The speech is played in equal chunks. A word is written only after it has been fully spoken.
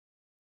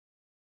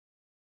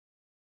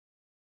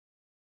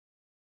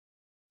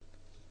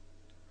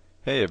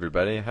Hey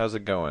everybody, how's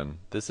it going?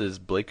 This is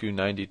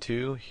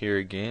Blakeu92 here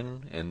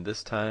again, and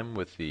this time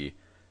with the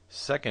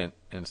second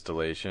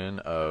installation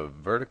of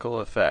vertical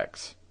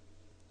effects.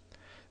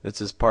 This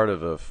is part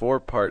of a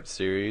four-part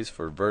series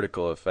for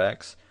vertical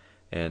effects,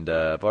 and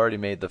I've already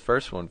made the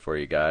first one for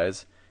you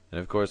guys. And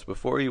of course,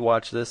 before you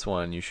watch this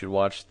one, you should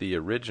watch the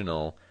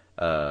original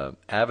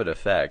Avid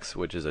effects,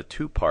 which is a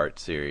two-part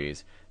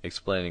series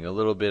explaining a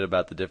little bit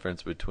about the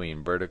difference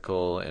between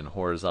vertical and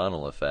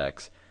horizontal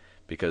effects,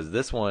 because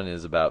this one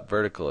is about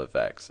vertical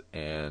effects.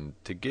 And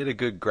to get a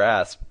good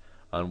grasp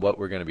on what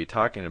we're going to be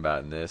talking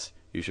about in this,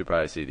 you should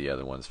probably see the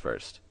other ones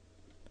first.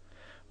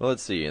 Well,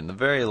 let's see. In the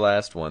very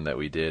last one that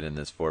we did in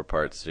this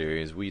four-part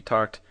series, we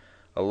talked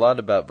a lot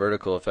about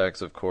vertical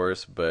effects, of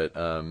course, but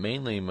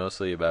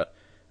mostly about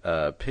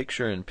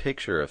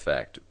picture-in-picture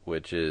effect,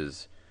 which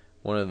is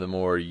one of the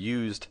more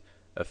used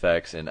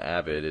effects in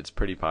Avid. It's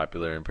pretty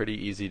popular and pretty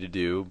easy to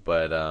do,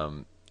 but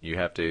you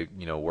have to,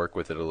 work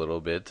with it a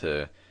little bit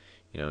to,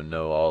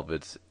 know all of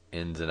its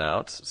ins and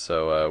outs.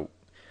 So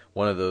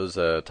one of those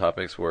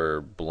topics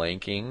were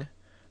blanking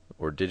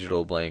or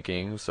digital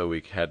blanking. So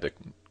we had to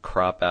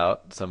crop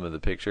out some of the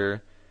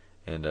picture,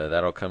 and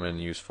that'll come in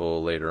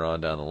useful later on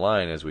down the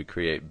line as we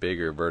create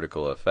bigger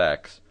vertical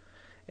effects.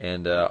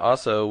 And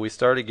also we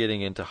started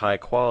getting into high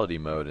quality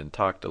mode and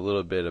talked a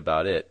little bit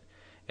about it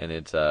and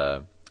its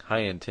high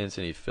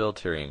intensity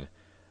filtering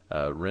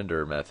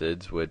render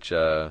methods, which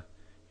you're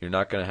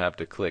not going to have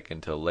to click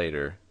until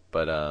later,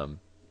 but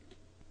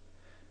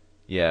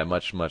yeah,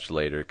 much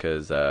later,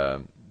 because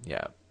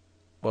yeah,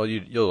 well,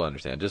 you'll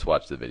understand. Just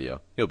watch the video.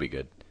 You'll be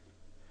good.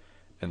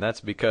 And that's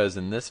because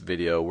in this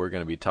video we're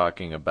going to be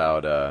talking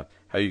about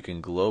how you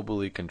can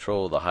globally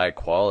control the high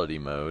quality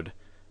mode,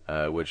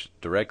 which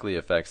directly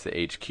affects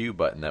the HQ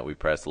button that we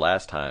pressed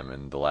last time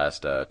in the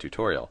last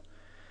tutorial.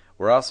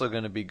 We're also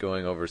going to be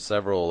going over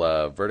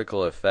several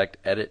vertical effect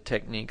edit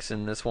techniques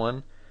in this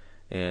one,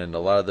 and a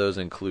lot of those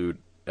include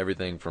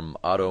everything from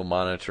auto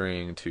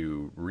monitoring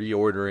to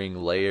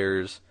reordering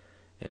layers,